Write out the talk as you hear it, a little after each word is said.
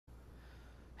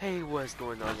Hey, what's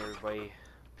going on, everybody?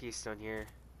 Peace down here.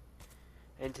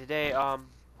 And today, I'm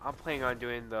planning on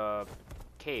doing the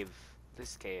cave.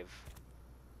 This cave.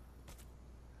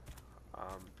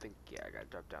 Yeah, I gotta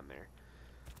drop down there.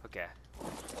 Okay.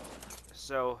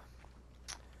 So,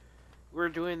 we're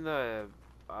doing the,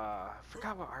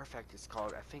 forgot what artifact it's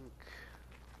called. I think,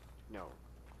 no.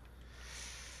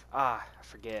 I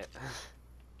forget.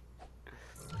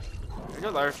 I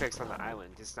know the artifact's on the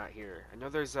island, it's not here. I know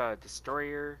there's a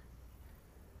destroyer,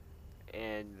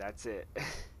 and that's it.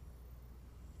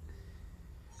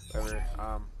 Whatever.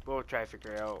 We'll try to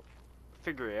figure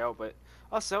it out. But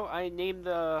also, I named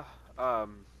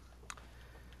um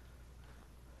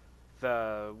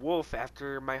the wolf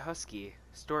after my husky,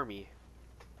 Stormy,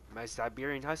 my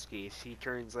Siberian husky. She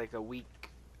turns like a week,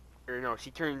 or no,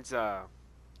 she turns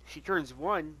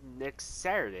one next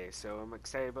Saturday. So I'm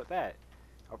excited about that.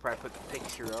 I'll probably put the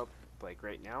picture up like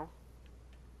right now.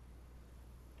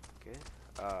 Okay.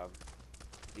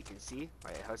 You can see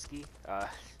my husky. I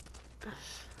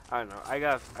don't know. I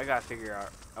gotta figure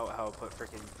out how to put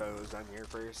freaking photos on here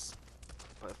first.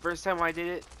 But the first time I did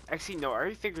it, actually no, I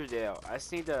already figured it out. I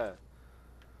just need to.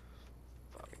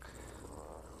 Fuck.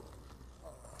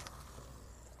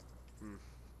 Hmm.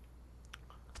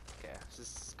 Okay, let's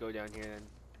just go down here then.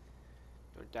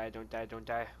 Don't die, don't die, don't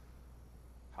die.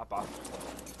 Hop off.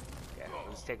 Okay,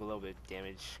 let's take a little bit of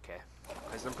damage. Okay,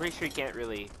 because I'm pretty sure you can't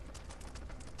really.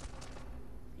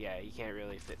 Yeah, you can't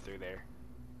really fit through there.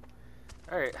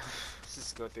 All right, let's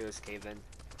just go through this cave then.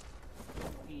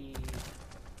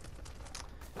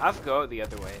 I'll have to go the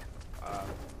other way.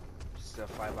 Just to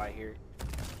fly by here.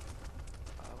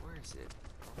 Where is it?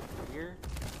 Over here?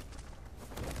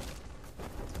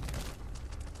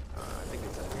 I think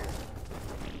it's up here.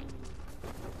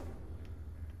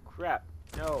 Crap.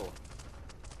 No.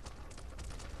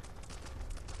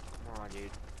 Come on,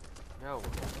 dude. No,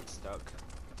 I'm stuck.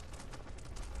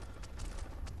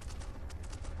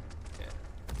 Okay.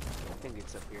 I think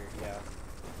it's up here, yeah.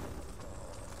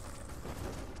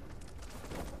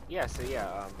 Yeah, so yeah,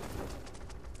 I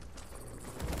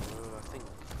think,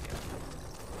 yeah.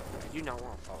 I do not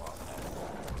want to fall off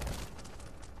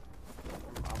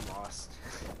that. I'm lost.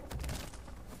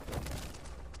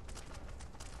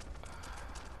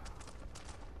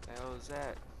 What the hell is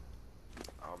that?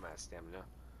 Oh, I'm out of stamina.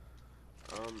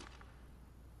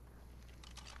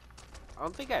 I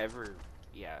don't think I ever,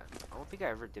 yeah, I don't think I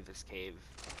ever did this cave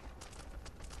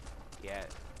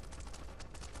yet.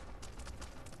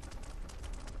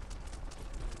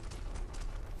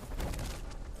 I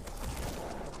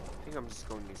think I'm just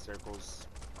going in circles.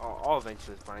 I'll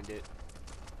eventually find it.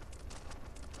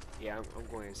 Yeah, I'm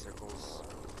going in circles.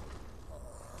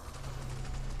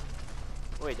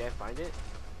 Wait, did I find it?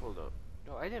 Hold up.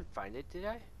 No, I didn't find it, did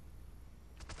I?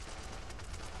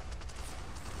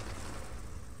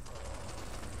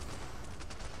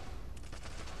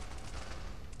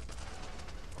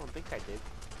 I don't think I did.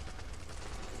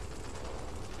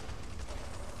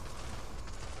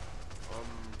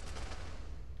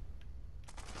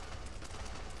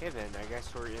 Okay then, I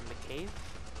guess we're in the cave.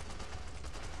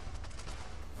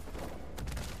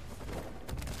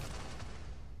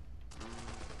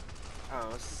 I don't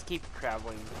know, let's just keep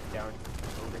traveling down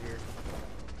over here.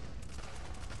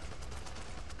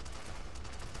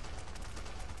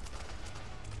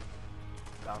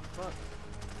 The fuck?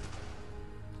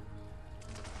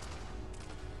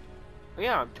 Oh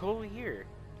yeah, I'm totally here.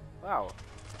 Wow.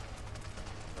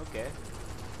 Okay.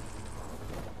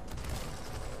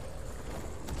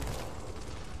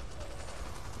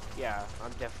 Yeah,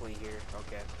 I'm definitely here.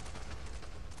 Okay.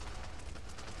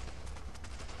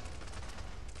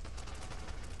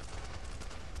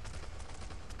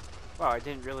 Wow, I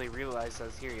didn't really realize I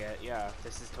was here yet. Yeah,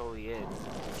 this is totally it.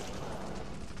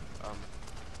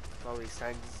 All these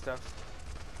signs and stuff.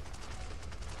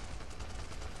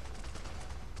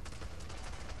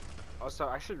 Also,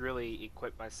 I should really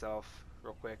equip myself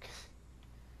real quick.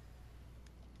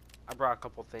 I brought a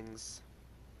couple things.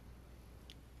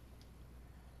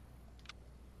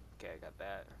 Okay, I got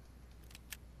that.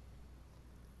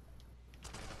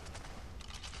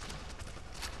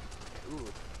 Ooh,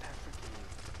 that freaking...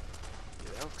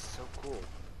 Dude, that looks so cool.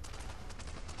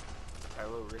 Got a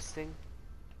little wristing.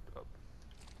 Oh.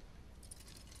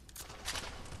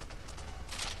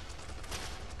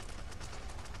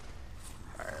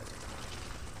 Alright.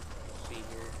 See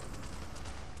here.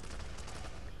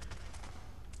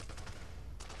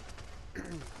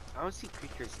 I don't see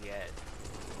creatures yet.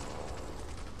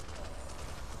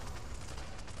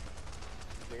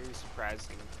 Very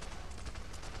surprising.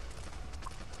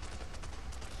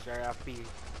 Start off being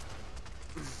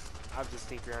I'll just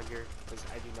sneak around here because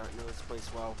I do not know this place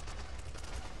well.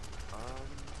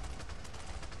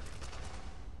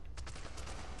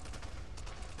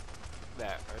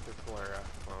 That Arthur Flora.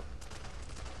 Well,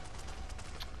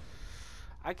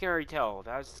 I can already tell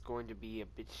that's going to be a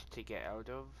bitch to get out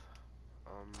of.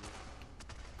 I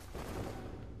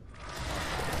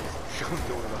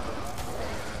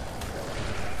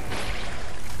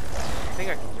think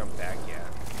I can jump back, yeah.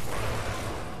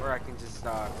 Or I can just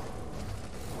I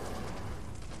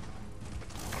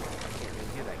can't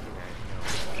really do that, can I?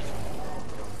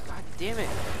 No. God damn it!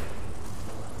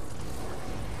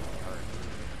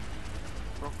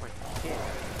 Broke my shit.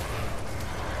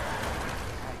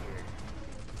 Out here.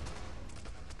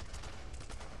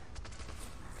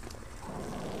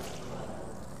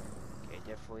 Okay,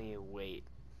 definitely wait.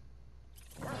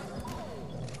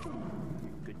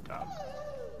 Good dog.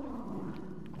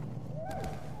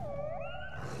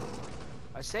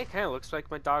 I say it kind of looks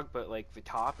like my dog, but like the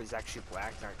top is actually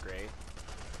black, not gray.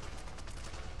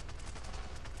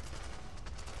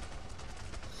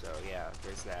 So yeah,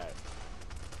 there's that.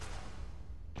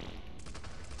 I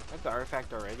have the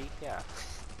artifact already? Yeah.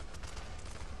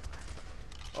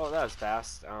 Oh, that was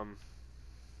fast. Oh,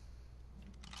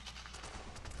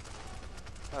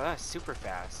 that's super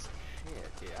fast.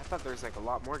 Shit, dude. I thought there was like a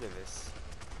lot more to this.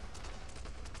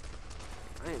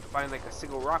 I didn't find like a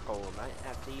single rock golem. I didn't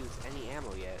have to use any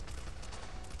ammo yet.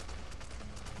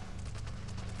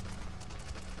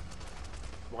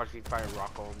 Watch me find a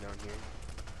rock golem down here.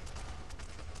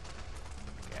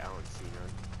 Okay, I don't see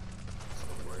none. Let's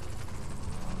go for it.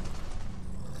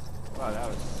 Wow, that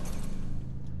was...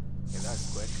 yeah, that was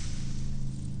quick.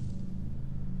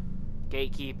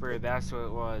 Gatekeeper, that's what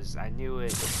it was. I knew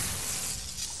it.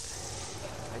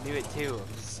 I knew it too.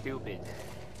 I'm just stupid.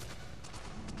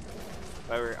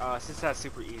 However, since that's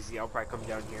super easy, I'll probably come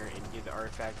down here and do the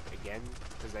artifact again,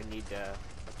 because I need a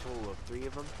total of 3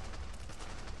 of them.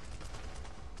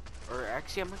 Or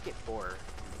actually, I might get 4.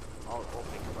 I'll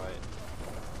think about it.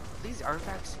 These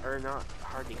artifacts are not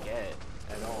hard to get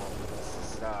at all.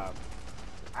 It's just,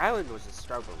 island was a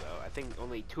struggle though. I think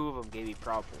only 2 of them gave me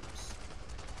problems.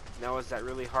 And that was that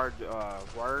really hard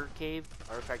water cave,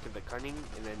 artifact of the cunning,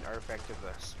 and then artifact of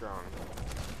the strong.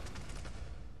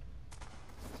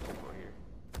 Let's go here.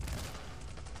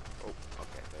 Oh,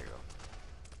 okay, there you go.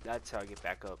 That's how I get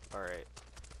back up. Alright.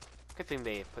 Good thing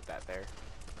they put that there.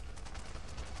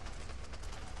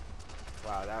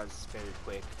 Wow, that was very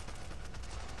quick.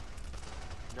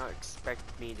 Did not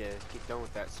expect me to get done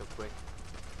with that so quick.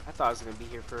 I thought I was gonna be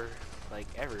here for like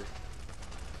ever.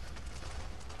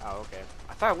 Oh, okay.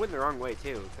 I thought I went the wrong way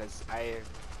too, because I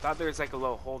thought there was like a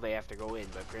little hole they have to go in,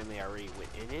 but apparently I already went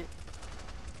in it.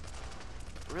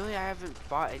 Really, I haven't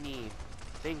fought any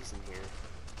things in here.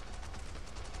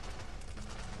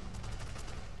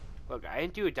 Look, I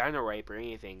didn't do a dino wipe or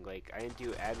anything. Like, I didn't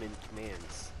do admin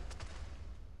commands.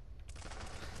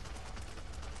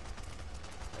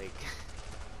 Like,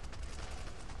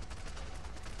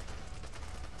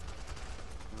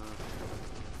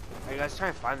 I was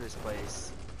trying to find this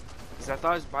place because I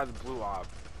thought it was by the blue ob.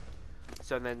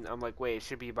 So then I'm like, wait, it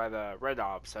should be by the red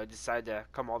ob. So I decided to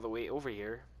come all the way over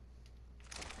here.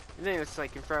 And then it's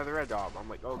like in front of the red ob. I'm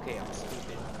like, okay, I'm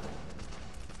stupid.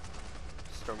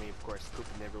 Stormy, of course,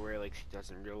 pooping everywhere like she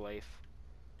does in real life.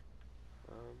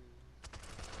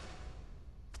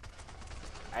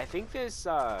 I think this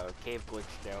cave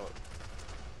glitched out.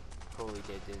 Totally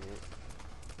did, didn't it?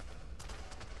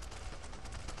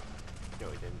 No,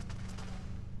 it didn't.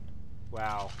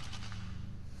 Wow.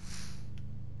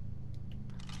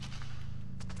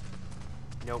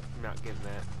 Nope, I'm not getting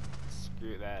that.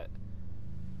 Screw that.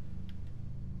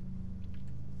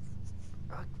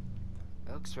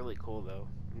 That looks really cool though.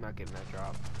 I'm not getting that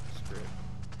drop. Screw it.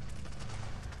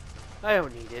 I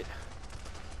don't need it.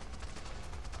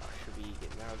 Should be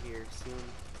getting out of here soon.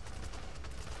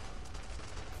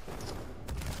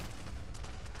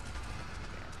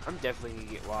 I'm definitely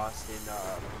gonna get lost in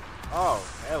oh,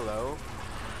 hello.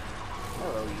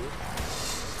 Hello you.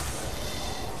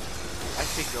 I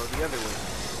should go the other way.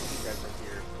 You guys are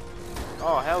here.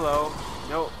 Oh, hello.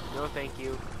 No, no thank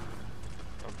you.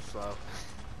 I'm slow.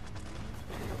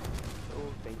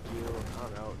 Oh, thank you.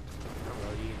 I'm out. I'm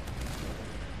out you.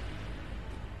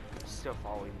 Still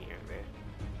following me, aren't they?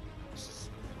 Let's just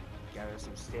gather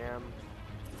some stam.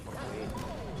 Oh, wait.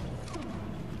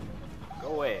 Go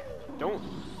away. Don't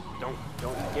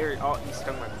you dare. Oh, he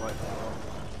stung my butt.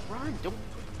 Run, don't.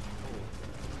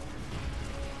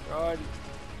 Run.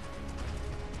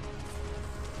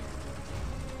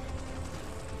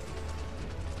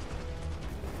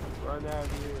 Run out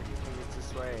of here. I think it's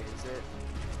this way, is it?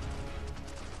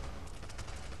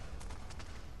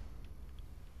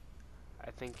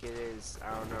 I think it is.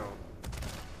 I don't know.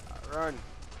 Run.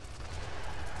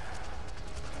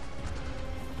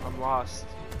 I'm lost.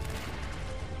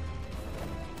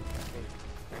 Okay,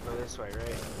 I go this way,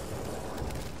 right?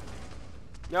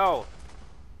 No!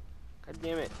 God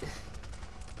damn it.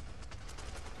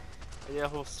 I did a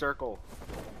whole circle.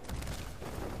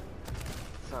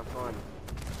 It's not fun.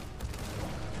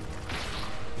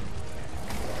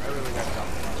 I really got to stop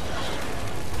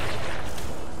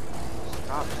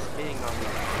spitting on me.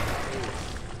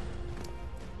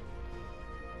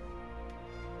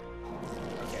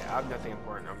 Okay, I have nothing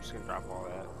important. I'm just gonna drop all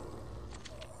that.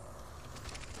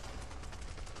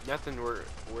 Nothing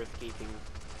worth keeping.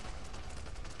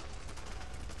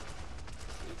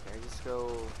 Can I just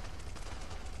go?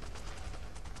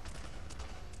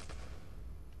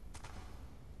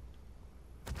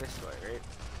 This way, right?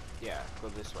 Yeah, go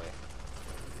this way.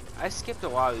 I skipped a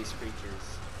lot of these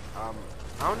creatures. I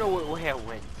don't know what way I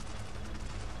went.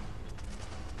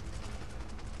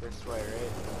 This way,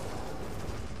 right?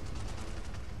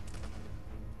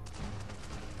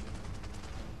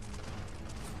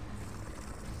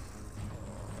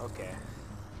 Okay.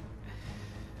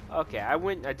 Okay, I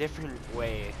went a different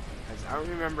way. Cause I don't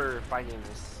remember finding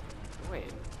this.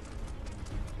 Wait.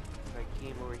 I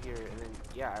came over here and then,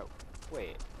 yeah,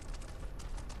 wait.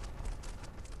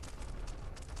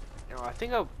 No, I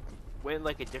think I went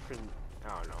like a different, I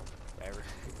don't know, whatever.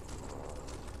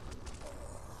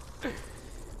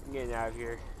 I'm getting out of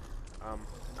here. I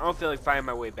don't feel like finding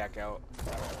my way back out.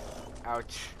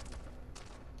 Ouch.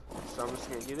 So I'm just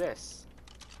gonna do this.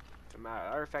 I'm out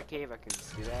of Artifact Cave, I can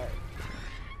just do that.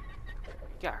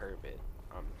 Got hurt a bit.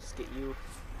 Just get you.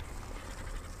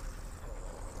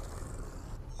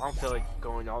 I don't feel like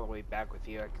going all the way back with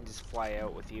you. I can just fly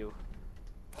out with you.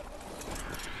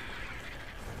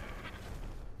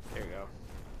 There you go.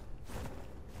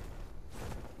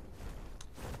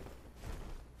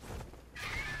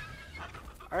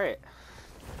 Alright.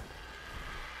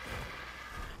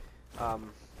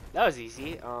 That was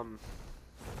easy.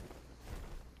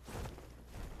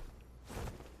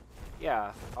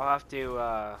 Yeah, I'll have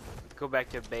to go back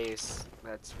to base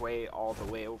that's all the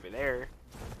way over there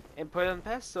and put on the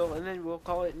pedestal, and then we'll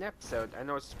call it an episode. I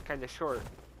know it's kind of short,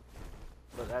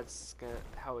 but that's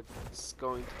how it's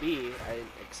going to be. I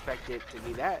didn't expect it to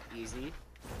be that easy.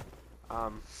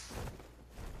 I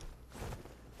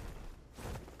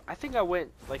think I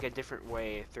went like a different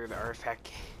way through the artifact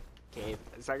cave,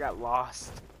 as I got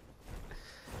lost.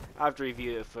 I'll have to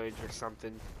review the footage or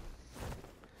something,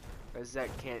 because that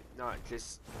can't not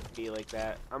just be like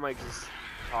that. I might just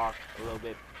talk a little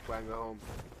bit when I go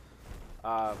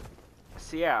home.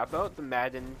 So yeah, about the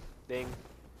Madden thing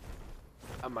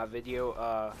on my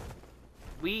video,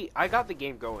 I got the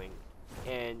game going,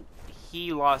 and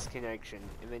he lost connection,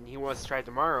 and then he wants to try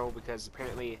tomorrow because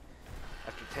apparently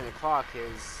after 10 o'clock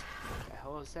what the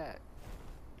hell is that?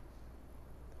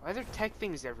 Why are there tech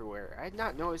things everywhere? I had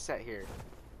not noticed that here.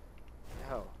 What the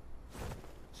hell?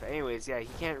 So anyways, yeah, he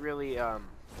can't really,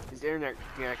 his internet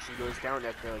connection goes down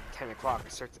after like 10 o'clock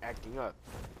and starts acting up.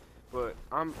 But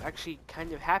I'm actually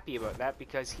kind of happy about that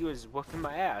because he was whooping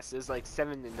my ass. It was like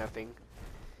 7-0.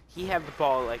 He had the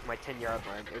ball at like my 10-yard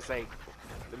line. It's like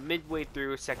the midway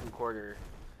through second quarter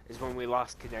is when we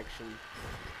lost connection.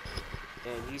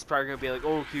 And he's probably going to be like,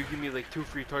 oh, can you give me like 2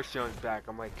 free touchdowns back?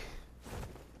 I'm like,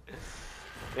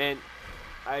 man,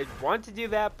 I want to do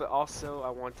that, but also I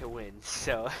want to win.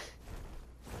 So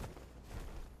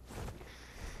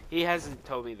he hasn't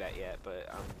told me that yet, but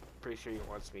I'm pretty sure he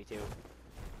wants me to.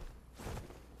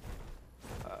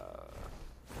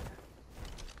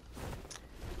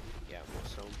 Yeah,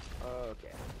 almost home.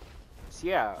 Okay. So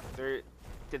yeah, there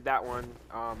did that one.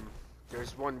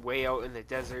 There's one way out in the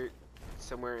desert,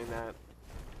 somewhere in that.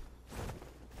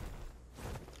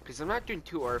 Because I'm not doing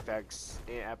 2 artifacts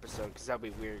in an episode, because that'll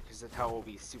be weird, because the tell will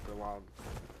be super long.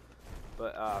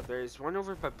 But there's one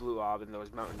over by Blue Ob in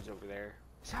those mountains over there.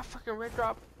 Is that fucking red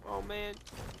drop? Oh man.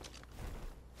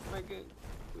 Am I good?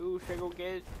 Ooh, should I go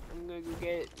get it? I'm gonna go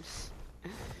get it.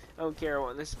 I don't care, I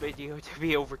want this video to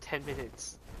be over 10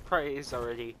 minutes. Probably is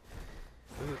already.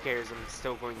 But who cares, I'm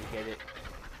still going to get it.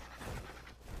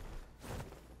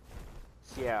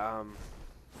 So yeah,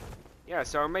 yeah,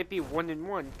 so I might be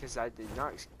 1-1 because I did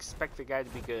not expect the guy to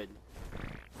be good.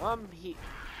 Yeah,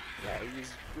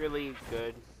 he's really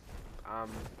good.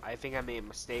 I think I made a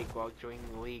mistake while joining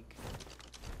the league.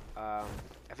 I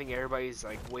think everybody's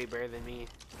like way better than me.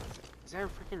 Is that a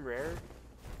freaking rare?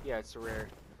 Yeah, it's a rare.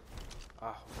 Oh,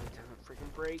 hopefully it doesn't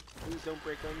freaking break. Please don't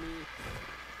break on me.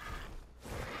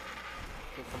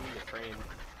 Can't come in the frame.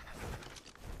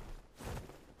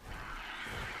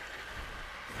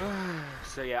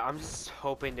 So yeah, I'm just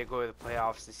hoping to go to the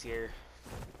playoffs this year.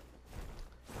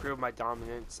 Prove my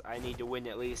dominance. I need to win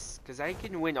at least, because I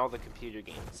can win all the computer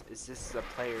games. It's just the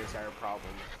players that are a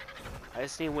problem. I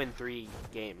just need to win 3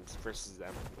 games versus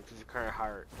them, which is kind of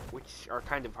hard.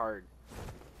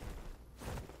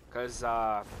 Because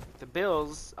the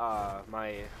Bills,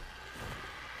 my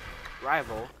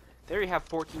rival, they already have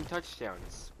 14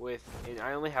 touchdowns and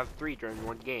I only have 3 during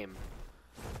one game,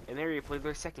 and they already played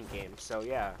their second game. So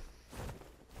yeah,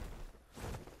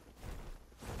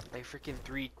 like freaking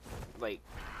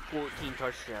 14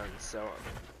 touchdowns. So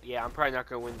yeah, I'm probably not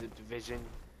gonna win the division.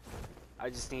 I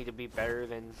just need to be better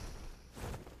than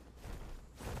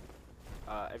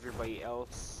everybody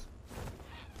else.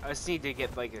 I just need to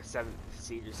get like a 7th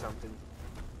seed or something.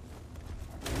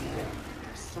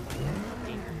 There's something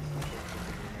dangerous.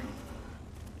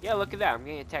 Yeah, look at that. I'm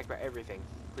getting attacked by everything.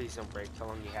 Please don't break. How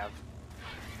long do you have?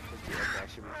 Okay, I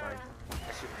should be fine.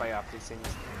 I should fight off these things.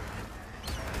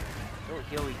 Don't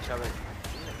heal each other.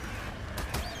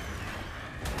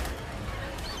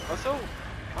 Also,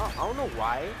 I don't know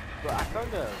why, but I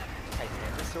found a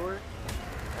Titanosaur,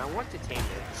 and I want to tame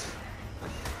it.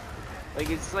 Like,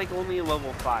 it's like only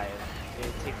level 5, and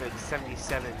it takes like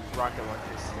 77 rocket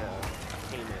launchers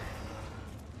to tame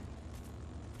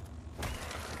it.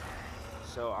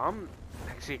 So I'm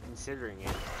actually considering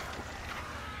it.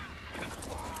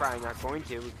 Probably not going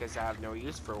to because I have no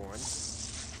use for one,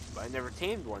 but I never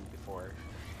tamed one before.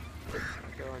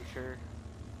 Rocket launcher.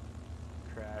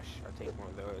 Crash. I'll take one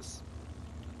of those.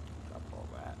 Drop all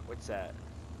that. What's that?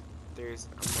 I'm never gonna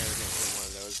take one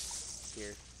of those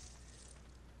here.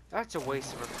 That's a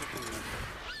waste of a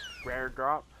freaking rare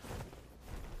drop.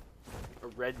 A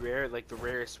red rare, like the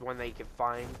rarest one that you can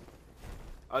find,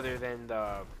 other than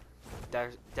the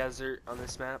desert on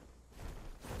this map.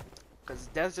 Because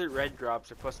desert red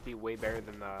drops are supposed to be way better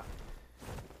than the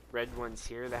red ones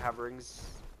here that have rings.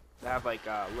 That have like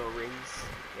little rings.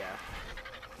 Yeah.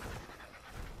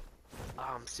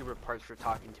 I'm super parched for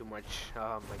talking too much.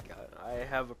 Oh my god, I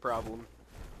have a problem.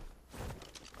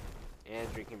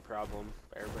 And drinking problem.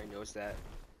 Everybody knows that.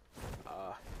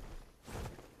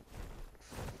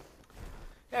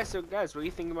 Yeah, so guys, what do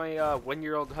you think of my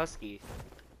 1-year-old husky?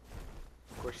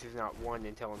 Of course, she's not 1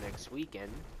 until next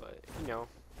weekend, but you know,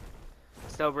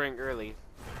 celebrating early.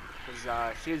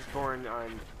 Because she was born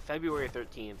on February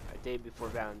 13th, a day before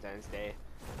Valentine's Day.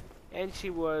 And she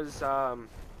was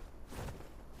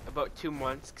about 2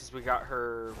 months, because we got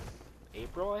her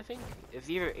April, I think? It's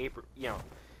either April, yeah,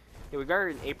 we got her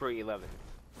in April 11th.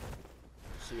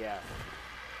 So yeah,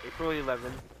 April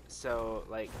 11th, so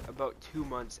like about 2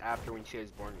 months after when she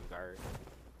was born we got her.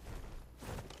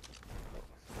 Oh,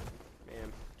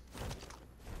 man.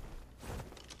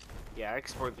 Yeah, I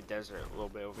explored the desert a little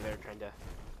bit over there, trying to,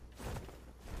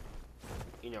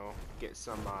 you know, get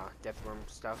some deathworm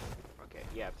stuff. Okay,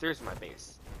 yeah, there's my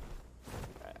base.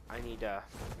 I need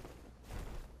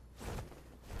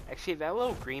actually, that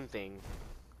little green thing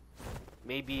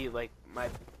may be like my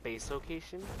base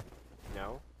location.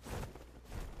 No?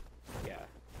 Yeah.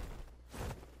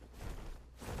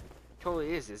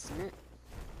 Totally is, isn't it?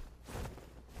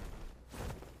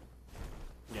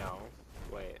 No.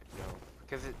 Wait, no.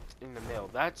 Because it's in the middle.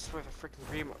 That's where the freaking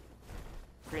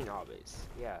green knob is.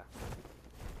 Yeah.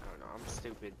 I don't know, I'm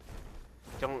stupid.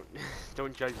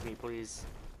 Don't judge me, please.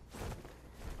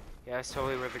 Yeah, that's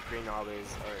totally where the green knob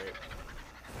is. Alright.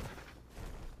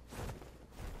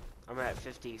 I'm at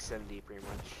 50, 70 pretty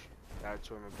much.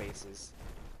 That's where my base is.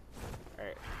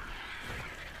 Alright.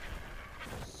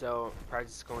 So, I'm probably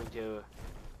just going to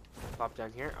pop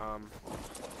down here.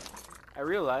 I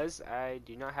realize I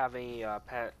do not have any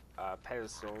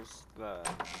pedestals, the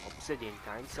obsidian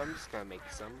kind, so I'm just gonna make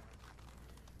some.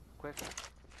 Quick.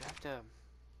 I have to...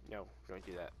 No, don't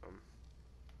do that.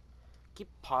 Keep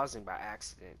pausing by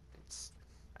accident.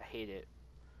 I hate it.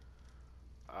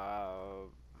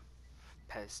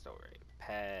 Pedestal,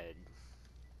 right?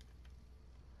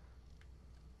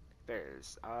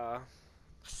 There's,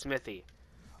 smithy.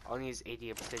 All I need is 80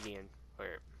 obsidian.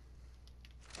 Where?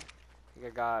 I think I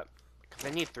got... Because I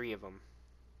need 3 of them.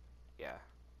 Yeah.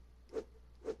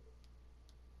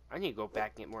 I need to go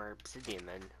back and get more obsidian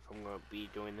then, if I'm going to be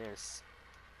doing this.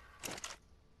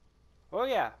 Oh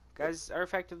yeah, guys,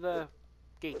 artifact of the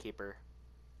Gatekeeper.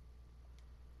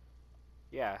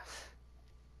 Yeah.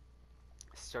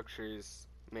 Structures,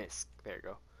 misc. There you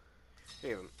go.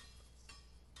 There you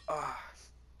go.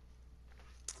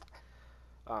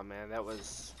 Oh man, that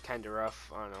was kind of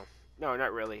rough. I don't know. No,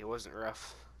 not really. It wasn't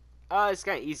rough. It's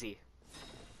kind of easy.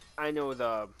 I know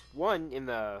the one in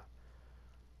the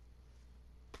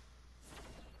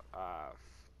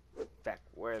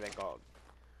what are they called?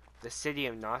 the city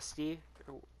of Nosti,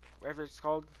 or whatever it's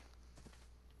called.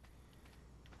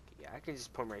 Yeah, I can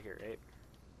just put them right here, right?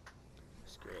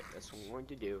 Screw it, that's what I'm going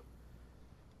to do.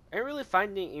 I didn't really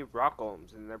find any rock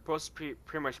golems, and they're supposed to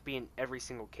pretty much be in every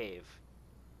single cave.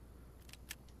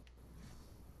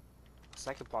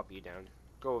 So I can pop you down.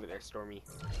 Go over there, Stormy.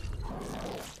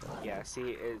 Yeah,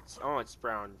 see, it's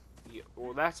brown.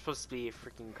 Well, that's supposed to be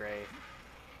freaking gray.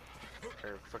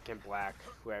 Or freaking black,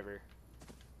 whoever.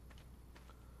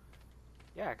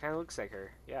 Yeah, it kind of looks like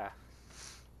her, yeah.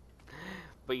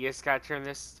 But you just gotta turn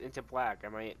this into black. I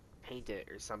might paint it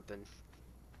or something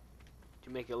to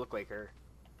make it look like her.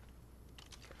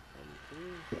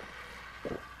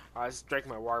 I just drank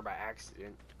my water by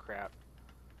accident. Crap.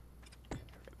 Right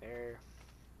there.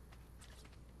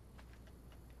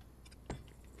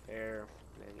 There.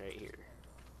 And then right here.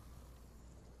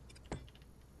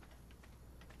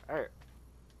 Alright.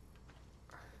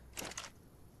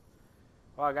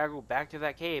 Well, I gotta go back to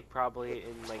that cave probably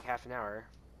in like half an hour.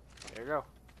 There you go.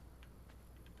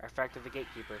 Artifact of the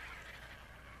Gatekeeper.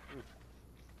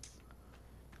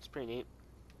 It's pretty neat.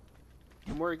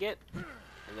 Two more to get, and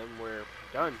then we're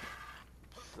done.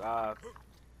 I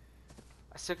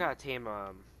still gotta tame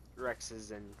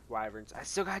Rexes and Wyverns. I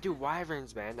still gotta do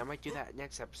Wyverns, man. I might do that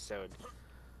next episode.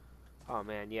 Oh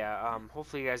man, yeah.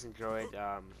 Hopefully you guys enjoyed.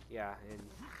 Yeah,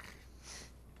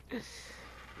 and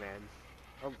man.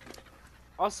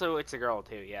 Also, it's a girl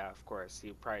too. Yeah, of course.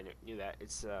 You probably knew that.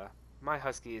 It's my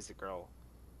husky is a girl.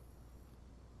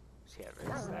 So yeah,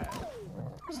 there's that.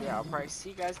 So yeah, I'll probably see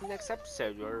you guys in the next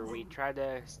episode where we try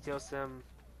to steal some.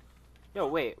 No,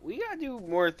 wait. We gotta do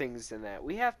more things than that.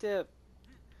 We have to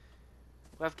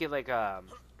get like a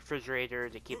refrigerator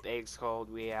to keep the eggs cold.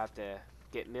 We have to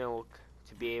get milk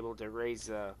to be able to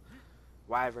raise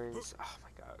wyverns. Oh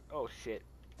my god. Oh shit.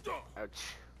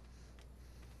 Ouch.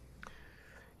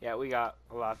 Yeah, we got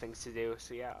a lot of things to do.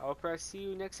 So yeah, I'll probably see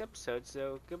you next episode.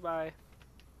 So goodbye.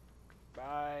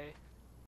 Bye.